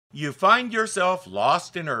You find yourself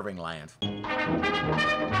lost in Irvingland.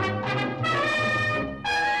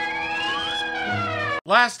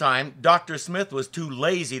 Last time, Dr. Smith was too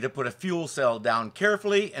lazy to put a fuel cell down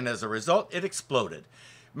carefully, and as a result, it exploded.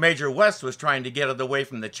 Major West was trying to get it away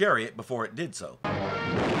from the chariot before it did so.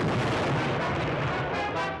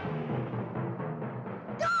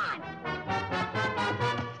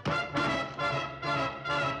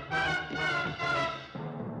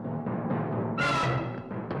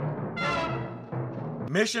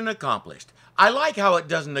 Mission accomplished. I like how it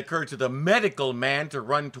doesn't occur to the medical man to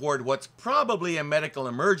run toward what's probably a medical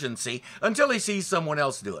emergency until he sees someone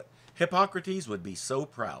else do it. Hippocrates would be so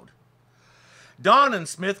proud. Don and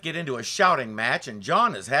Smith get into a shouting match, and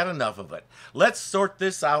John has had enough of it. Let's sort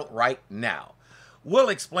this out right now. Will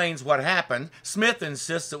explains what happened. Smith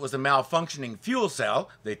insists it was a malfunctioning fuel cell.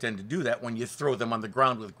 They tend to do that when you throw them on the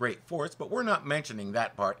ground with great force, but we're not mentioning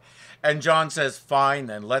that part. And John says, fine,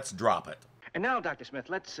 then let's drop it. And now, Dr. Smith,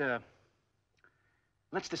 let's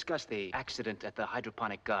discuss the accident at the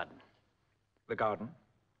hydroponic garden. The garden?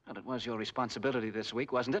 Well, it was your responsibility this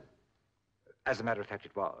week, wasn't it? As a matter of fact,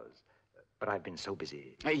 it was. But I've been so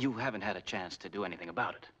busy. You haven't had a chance to do anything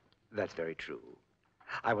about it. That's very true.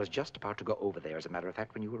 I was just about to go over there, as a matter of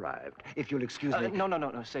fact, when you arrived. If you'll excuse me...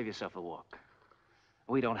 No. Save yourself a walk.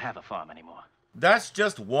 We don't have a farm anymore. That's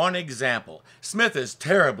just one example. Smith is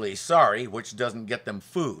terribly sorry, which doesn't get them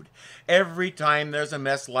food. Every time there's a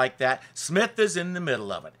mess like that, Smith is in the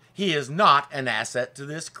middle of it. He is not an asset to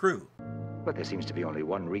this crew. But there seems to be only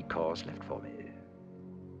one recourse left for me.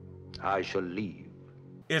 I shall leave.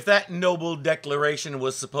 If that noble declaration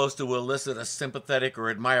was supposed to elicit a sympathetic or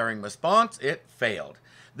admiring response, it failed.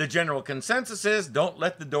 The general consensus is don't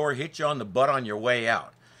let the door hit you on the butt on your way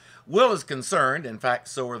out. Will is concerned, in fact,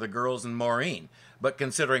 so are the girls and Maureen. But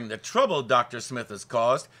considering the trouble Dr. Smith has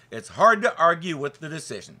caused, it's hard to argue with the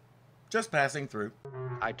decision. Just passing through.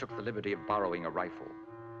 I took the liberty of borrowing a rifle.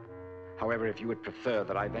 However, if you would prefer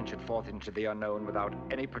that I ventured forth into the unknown without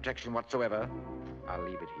any protection whatsoever, I'll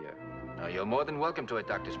leave it here. No, you're more than welcome to it,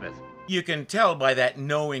 Dr. Smith. You can tell by that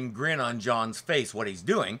knowing grin on John's face what he's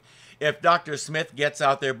doing. If Dr. Smith gets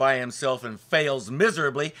out there by himself and fails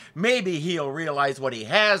miserably, maybe he'll realize what he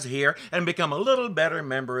has here and become a little better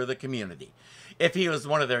member of the community. If he was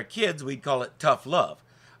one of their kids, we'd call it tough love.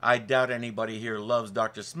 I doubt anybody here loves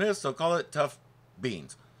Dr. Smith, so call it tough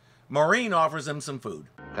beans. Maureen offers him some food.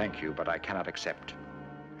 Thank you, but I cannot accept.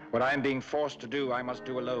 What I am being forced to do, I must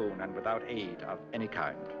do alone and without aid of any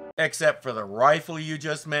kind. Except for the rifle you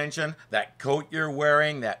just mentioned, that coat you're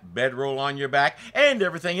wearing, that bedroll on your back, and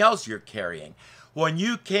everything else you're carrying. When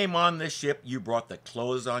you came on this ship, you brought the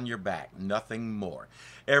clothes on your back, nothing more.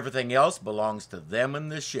 Everything else belongs to them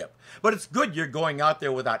and the ship. But it's good you're going out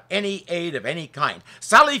there without any aid of any kind.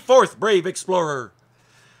 Sally forth, brave explorer!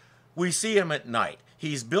 We see him at night.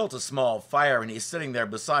 He's built a small fire and he's sitting there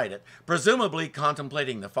beside it, presumably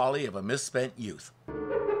contemplating the folly of a misspent youth.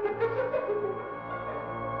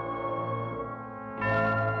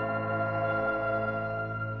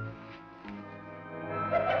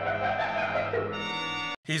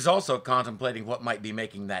 He's also contemplating what might be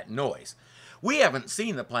making that noise. We haven't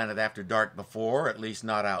seen the planet after dark before, at least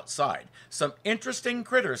not outside. Some interesting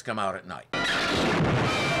critters come out at night.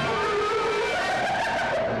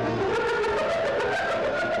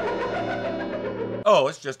 Oh,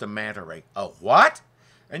 it's just a manta ray. A what?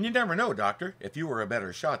 And you never know, Doctor. If you were a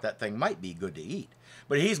better shot, that thing might be good to eat.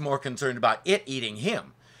 But he's more concerned about it eating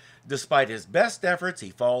him. Despite his best efforts,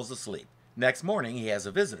 he falls asleep. Next morning, he has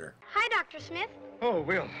a visitor. Hi, Dr. Smith. Oh,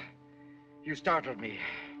 Will, you startled me.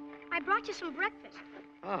 I brought you some breakfast.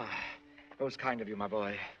 Ah, most kind of you, my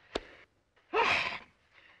boy.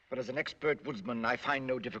 But as an expert woodsman, I find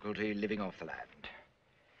no difficulty living off the land.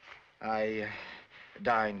 I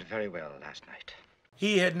dined very well last night.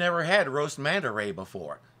 He had never had roast manta ray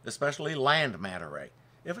before, especially land manta ray.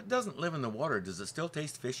 If it doesn't live in the water, does it still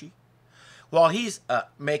taste fishy? While he's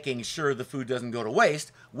making sure the food doesn't go to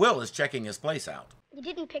waste, Will is checking his place out. You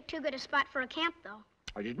didn't pick too good a spot for a camp, though.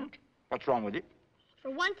 I didn't? What's wrong with it? For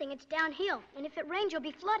one thing, it's downhill, and if it rains, you'll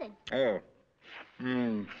be flooded. Oh.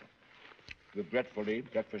 Regretfully,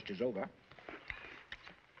 breakfast is over.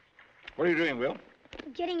 What are you doing, Will?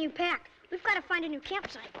 Getting you packed. We've got to find a new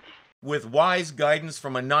campsite. With wise guidance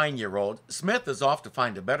from a 9-year-old, Smith is off to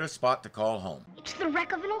find a better spot to call home. It's the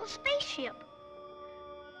wreck of an old spaceship.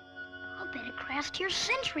 I'll bet it crashed here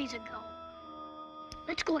centuries ago.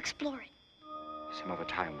 Let's go explore it. Some other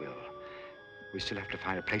time, Will. We still have to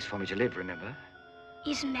find a place for me to live, remember?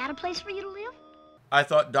 Isn't that a place for you to live? I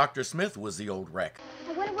thought Dr. Smith was the old wreck.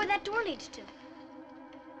 I wonder where that door leads to.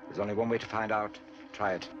 There's only one way to find out.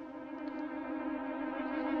 Try it.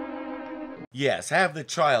 Yes, have the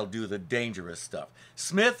child do the dangerous stuff.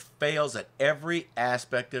 Smith fails at every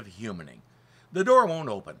aspect of humaning. The door won't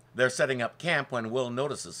open. They're setting up camp when Will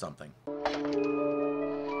notices something.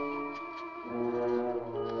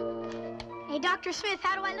 Hey, Dr. Smith,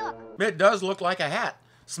 how do I look? It does look like a hat.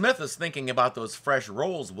 Smith is thinking about those fresh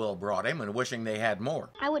rolls Will brought him and wishing they had more.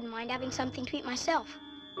 I wouldn't mind having something to eat myself.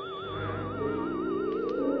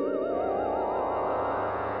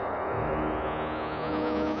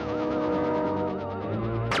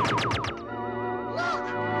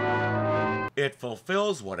 It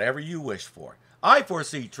fulfills whatever you wish for. I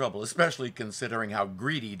foresee trouble, especially considering how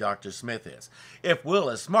greedy Dr. Smith is. If Will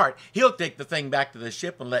is smart, he'll take the thing back to the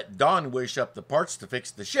ship and let Don wish up the parts to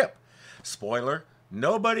fix the ship. Spoiler,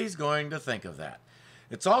 nobody's going to think of that.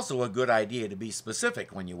 It's also a good idea to be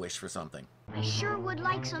specific when you wish for something. I sure would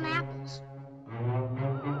like some apples.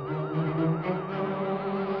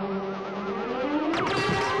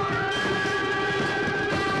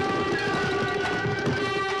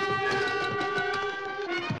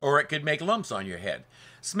 Or it could make lumps on your head.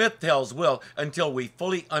 Smith tells Will, until we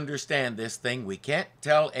fully understand this thing, we can't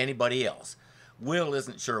tell anybody else. Will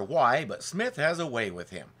isn't sure why, but Smith has a way with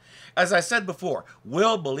him. As I said before,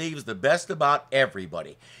 Will believes the best about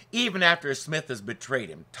everybody, even after Smith has betrayed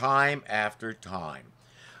him time after time.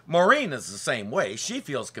 Maureen is the same way. She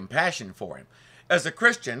feels compassion for him. As a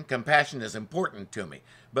Christian, compassion is important to me,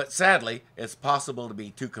 but sadly, it's possible to be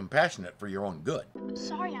too compassionate for your own good.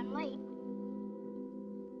 Sorry I'm late.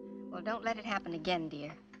 Well, don't let it happen again,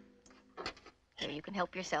 dear. Here, you can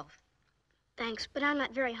help yourself. Thanks, but I'm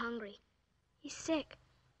not very hungry. He's sick.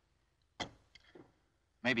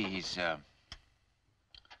 Maybe he's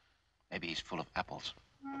full of apples.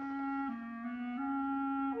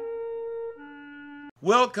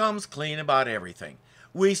 Will comes clean about everything.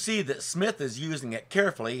 We see that Smith is using it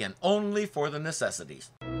carefully and only for the necessities.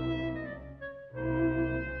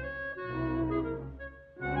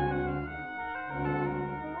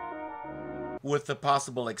 With the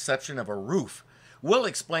possible exception of a roof. Will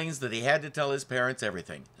explains that he had to tell his parents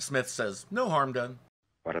everything. Smith says, no harm done.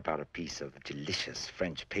 What about a piece of delicious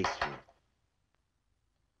French pastry?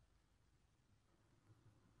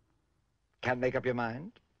 Can't make up your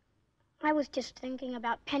mind? I was just thinking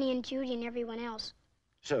about Penny and Judy and everyone else.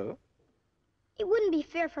 So? It wouldn't be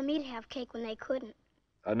fair for me to have cake when they couldn't.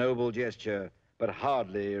 A noble gesture, but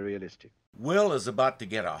hardly realistic. Will is about to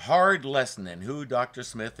get a hard lesson in who Dr.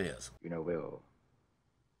 Smith is. You know, Will,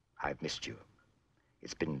 I've missed you.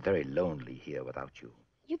 It's been very lonely here without you.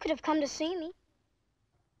 You could have come to see me.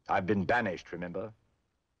 I've been banished, remember?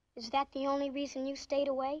 Is that the only reason you stayed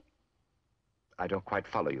away? I don't quite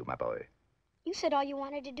follow you, my boy. You said all you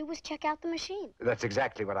wanted to do was check out the machine. That's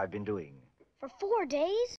exactly what I've been doing. For 4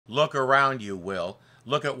 days? Look around you, Will.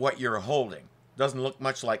 Look at what you're holding. Doesn't look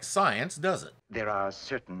much like science, does it? There are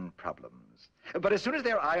certain problems. But as soon as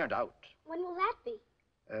they're ironed out... When will that be?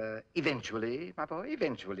 Eventually, my boy,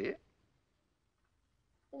 eventually.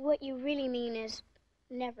 What you really mean is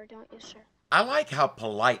never, don't you, sir? I like how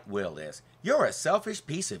polite Will is. You're a selfish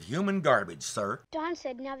piece of human garbage, sir. Don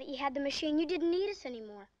said now that you had the machine, you didn't need us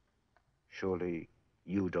anymore. Surely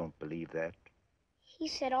you don't believe that? He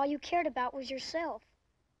said all you cared about was yourself.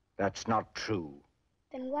 That's not true.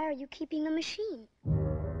 Then why are you keeping the machine?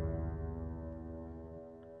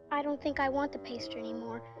 I don't think I want the pastry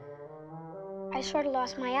anymore. I sort of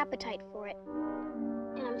lost my appetite for it.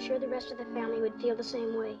 And I'm sure the rest of the family would feel the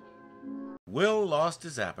same way. Will lost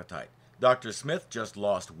his appetite. Dr. Smith just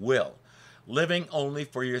lost Will. Living only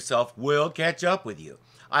for yourself will catch up with you.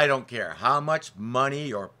 I don't care how much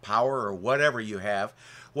money or power or whatever you have.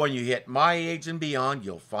 When you hit my age and beyond,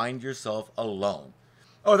 you'll find yourself alone.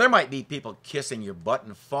 Oh, there might be people kissing your butt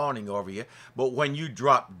and fawning over you, but when you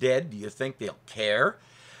drop dead, do you think they'll care?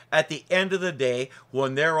 At the end of the day,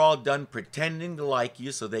 when they're all done pretending to like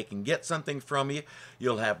you so they can get something from you,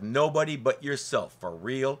 you'll have nobody but yourself for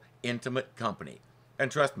real, intimate company.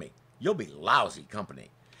 And trust me, you'll be lousy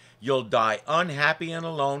company. You'll die unhappy and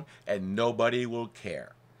alone, and nobody will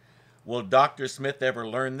care. Will Dr. Smith ever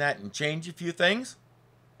learn that and change a few things?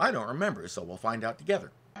 I don't remember, so we'll find out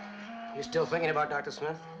together. You still thinking about Dr.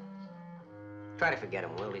 Smith? Try to forget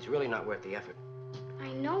him, Will. He's really not worth the effort.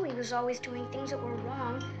 I know he was always doing things that were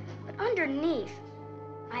wrong, but underneath,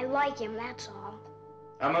 I like him, that's all.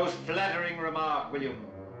 A most flattering remark, William.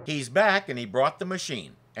 He's back, and he brought the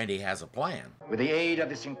machine, and he has a plan. With the aid of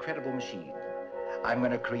this incredible machine, I'm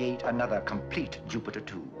going to create another complete Jupiter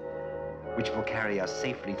 2, which will carry us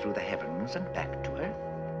safely through the heavens and back to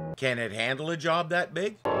Earth. Can it handle a job that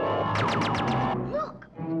big? Look!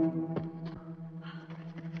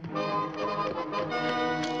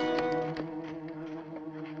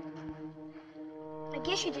 I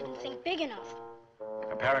guess you didn't think big enough.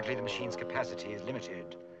 Apparently, the machine's capacity is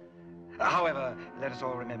limited. However, let us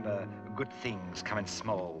all remember, good things come in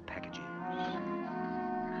small packages.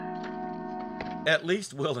 At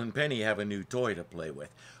least Will and Penny have a new toy to play with.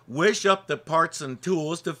 Wish up the parts and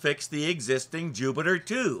tools to fix the existing Jupiter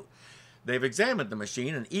 2. They've examined the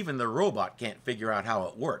machine, and even the robot can't figure out how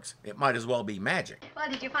it works. It might as well be magic. Well,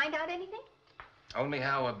 did you find out anything? Only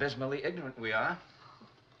how abysmally ignorant we are.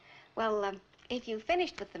 Well, if you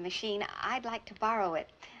finished with the machine, I'd like to borrow it.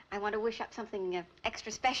 I want to wish up something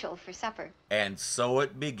extra special for supper. And so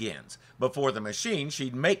it begins. Before the machine,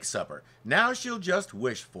 she'd make supper. Now she'll just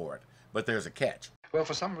wish for it. But there's a catch. Well,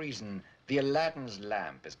 for some reason, the Aladdin's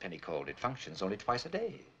lamp, as Penny called it, functions only twice a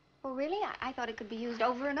day. Oh, really? I thought it could be used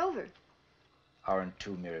over and over. Aren't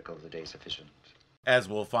 2 miracles a day sufficient? As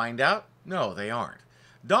we'll find out, no, they aren't.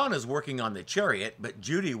 Don is working on the chariot, but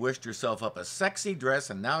Judy wished herself up a sexy dress,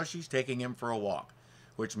 and now she's taking him for a walk,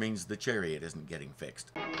 which means the chariot isn't getting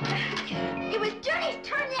fixed. It was Johnny's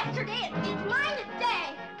turn yesterday, and it's mine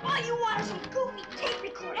today. All you want is some goofy tape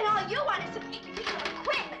recorder. And all you want is some musical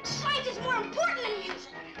equipment. Science is more important than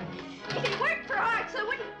music. If it worked for art, so there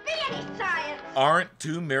wouldn't be any science. Aren't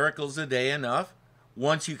 2 miracles a day enough?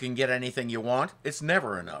 Once you can get anything you want, it's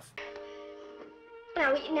never enough.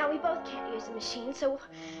 Now we both can't use the machine, so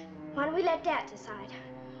why don't we let Dad decide?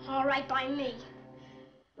 All right by me.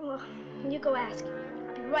 Well, you go ask him.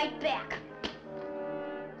 I'll be right back.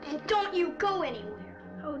 And don't you go anywhere.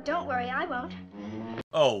 Oh, don't worry, I won't.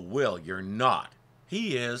 Oh, Will, you're not.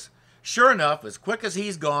 He is. Sure enough, as quick as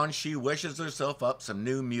he's gone, she wishes herself up some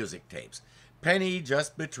new music tapes. Penny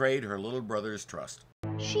just betrayed her little brother's trust.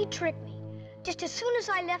 She tricked me. Just as soon as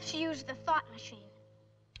I left, she used the thought machine.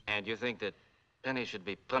 And you think that Penny should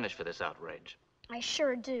be punished for this outrage? I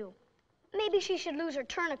sure do. Maybe she should lose her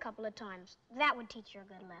turn a couple of times. That would teach her a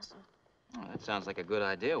good lesson. Well, that sounds like a good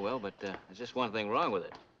idea, Will, but there's just one thing wrong with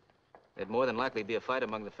it. There'd more than likely be a fight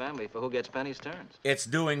among the family for who gets Penny's turns. It's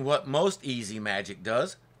doing what most easy magic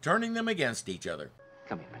does, turning them against each other.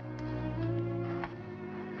 Come here, Penny.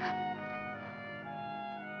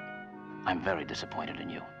 I'm very disappointed in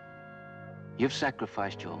you. You've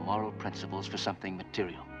sacrificed your moral principles for something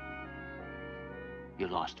material. You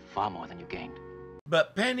lost far more than you gained.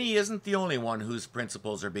 But Penny isn't the only one whose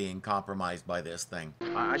principles are being compromised by this thing.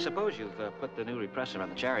 I suppose you've put the new repressor on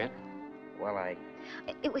the chariot. Well,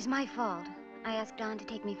 It was my fault. I asked Don to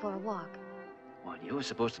take me for a walk. Well, you were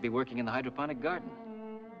supposed to be working in the hydroponic garden.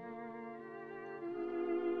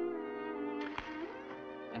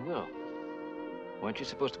 And Will, weren't you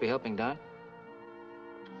supposed to be helping Don?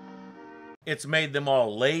 It's made them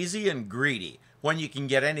all lazy and greedy. When you can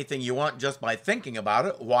get anything you want just by thinking about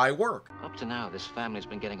it, why work? Up to now, this family's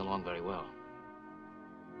been getting along very well.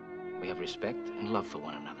 We have respect and love for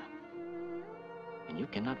one another. And you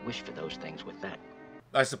cannot wish for those things with that.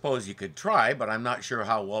 I suppose you could try, but I'm not sure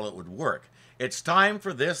how well it would work. It's time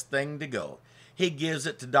for this thing to go. He gives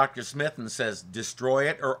it to Dr. Smith and says, destroy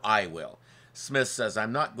it or I will. Smith says,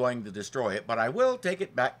 I'm not going to destroy it, but I will take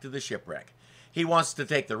it back to the shipwreck. He wants to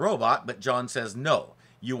take the robot, but John says no.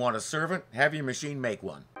 You want a servant? Have your machine make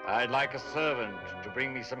one. I'd like a servant to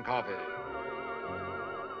bring me some coffee.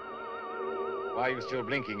 Why are you still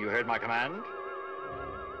blinking? You heard my command?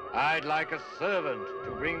 I'd like a servant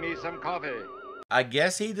to bring me some coffee. I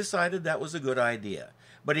guess he decided that was a good idea,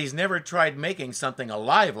 but he's never tried making something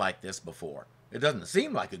alive like this before. It doesn't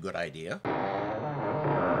seem like a good idea.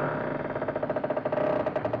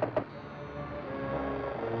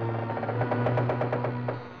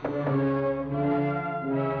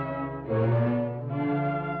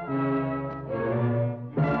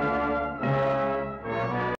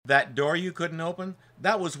 That door you couldn't open,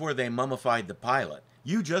 that was where they mummified the pilot.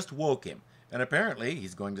 You just woke him, and apparently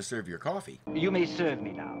he's going to serve your coffee. You may serve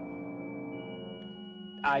me now.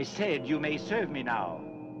 I said you may serve me now.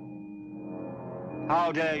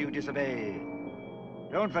 How dare you disobey?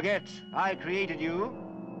 Don't forget, I created you.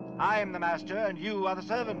 I am the master, and you are the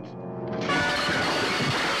servant.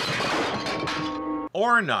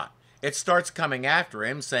 Or not. It starts coming after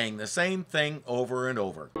him, saying the same thing over and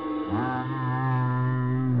over.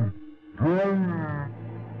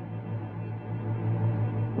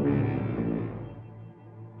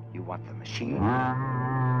 You want the machine?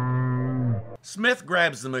 Smith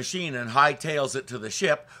grabs the machine and hightails it to the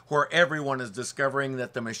ship, where everyone is discovering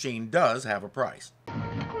that the machine does have a price.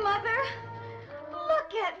 Mother,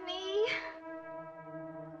 look at me.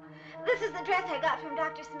 This is the dress I got from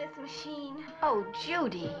Dr. Smith's machine. Oh,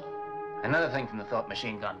 Judy. Another thing from the thought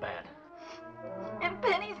machine gone bad. And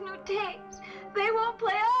Penny's new tapes. They won't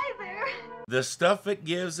play either. The stuff it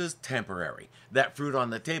gives is temporary. That fruit on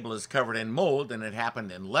the table is covered in mold, and it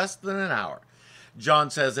happened in less than an hour. John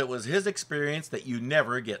says it was his experience that you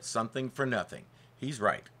never get something for nothing. He's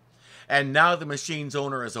right. And now the machine's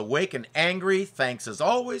owner is awake and angry, thanks as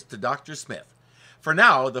always to Dr. Smith. For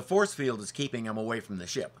now, the force field is keeping him away from the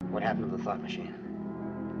ship. What happened to the thought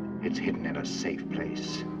machine? It's hidden in a safe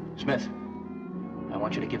place. Smith, I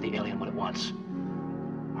want you to give the alien what it wants.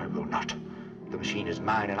 I will not. The machine is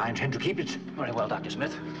mine, and I intend to keep it. Very well, Dr.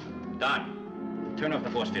 Smith. Don, turn off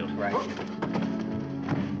the force field. Right.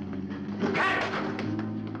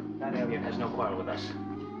 That alien has no quarrel with us.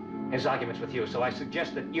 His argument's with you, so I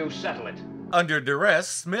suggest that you settle it. Under duress,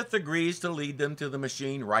 Smith agrees to lead them to the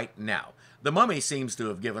machine right now. The mummy seems to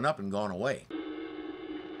have given up and gone away.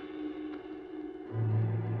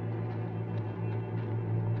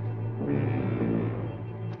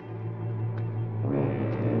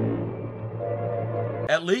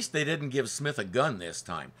 At least they didn't give Smith a gun this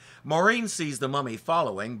time. Maureen sees the mummy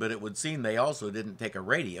following, but it would seem they also didn't take a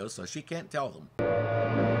radio, so she can't tell them.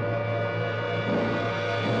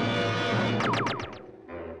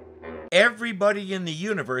 Everybody in the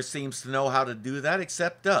universe seems to know how to do that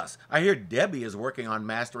except us. I hear Debbie is working on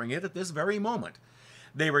mastering it at this very moment.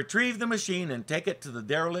 They retrieve the machine and take it to the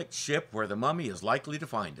derelict ship where the mummy is likely to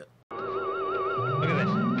find it. Look at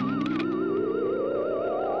this.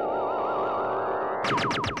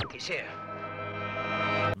 He's here.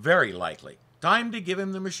 Very likely. Time to give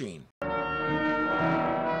him the machine.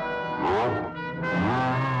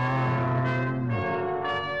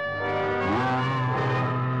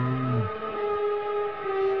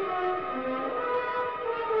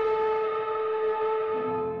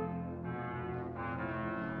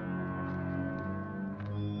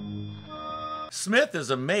 Smith is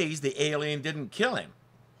amazed the alien didn't kill him.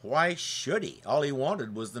 Why should he? All he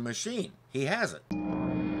wanted was the machine. He has it.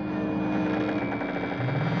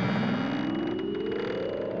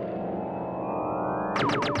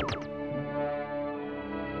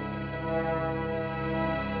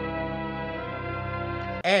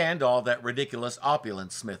 And all that ridiculous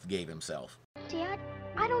opulence Smith gave himself. Dad,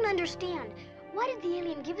 I don't understand. Why did the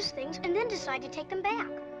alien give us things and then decide to take them back?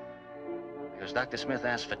 Because Dr. Smith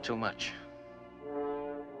asked for too much.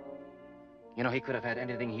 You know, he could have had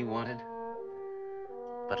anything he wanted.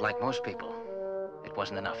 But like most people, it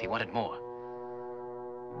wasn't enough. He wanted more.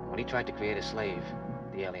 When he tried to create a slave,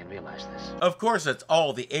 the alien realized this. Of course, it's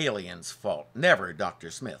all the alien's fault, never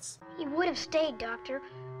Dr. Smith's. He would have stayed, Doctor.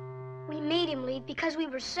 We made him leave because we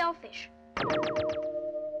were selfish. He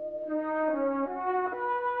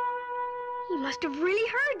must have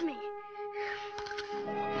really heard me.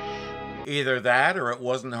 Either that, or it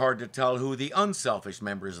wasn't hard to tell who the unselfish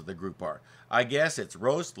members of the group are. I guess it's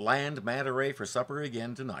roast land manta ray for supper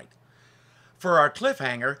again tonight. For our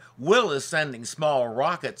cliffhanger, Will is sending small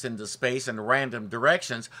rockets into space in random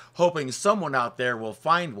directions, hoping someone out there will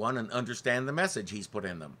find one and understand the message he's put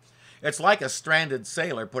in them. It's like a stranded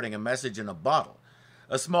sailor putting a message in a bottle.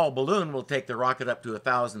 A small balloon will take the rocket up to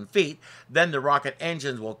 1,000 feet, then the rocket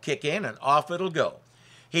engines will kick in and off it'll go.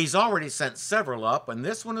 He's already sent several up, and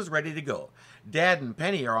this one is ready to go. Dad and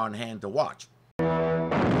Penny are on hand to watch.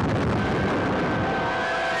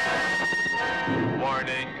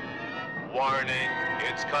 Warning, warning,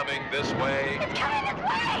 it's coming this way. It's coming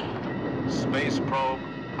this way! Space probe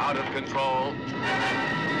out of control.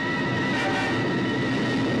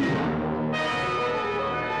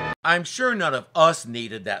 I'm sure none of us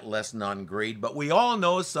needed that lesson on greed, but we all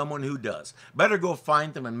know someone who does. Better go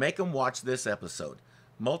find them and make them watch this episode.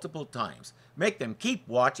 Multiple times. Make them keep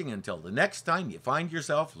watching until the next time you find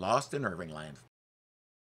yourself lost in Irvingland.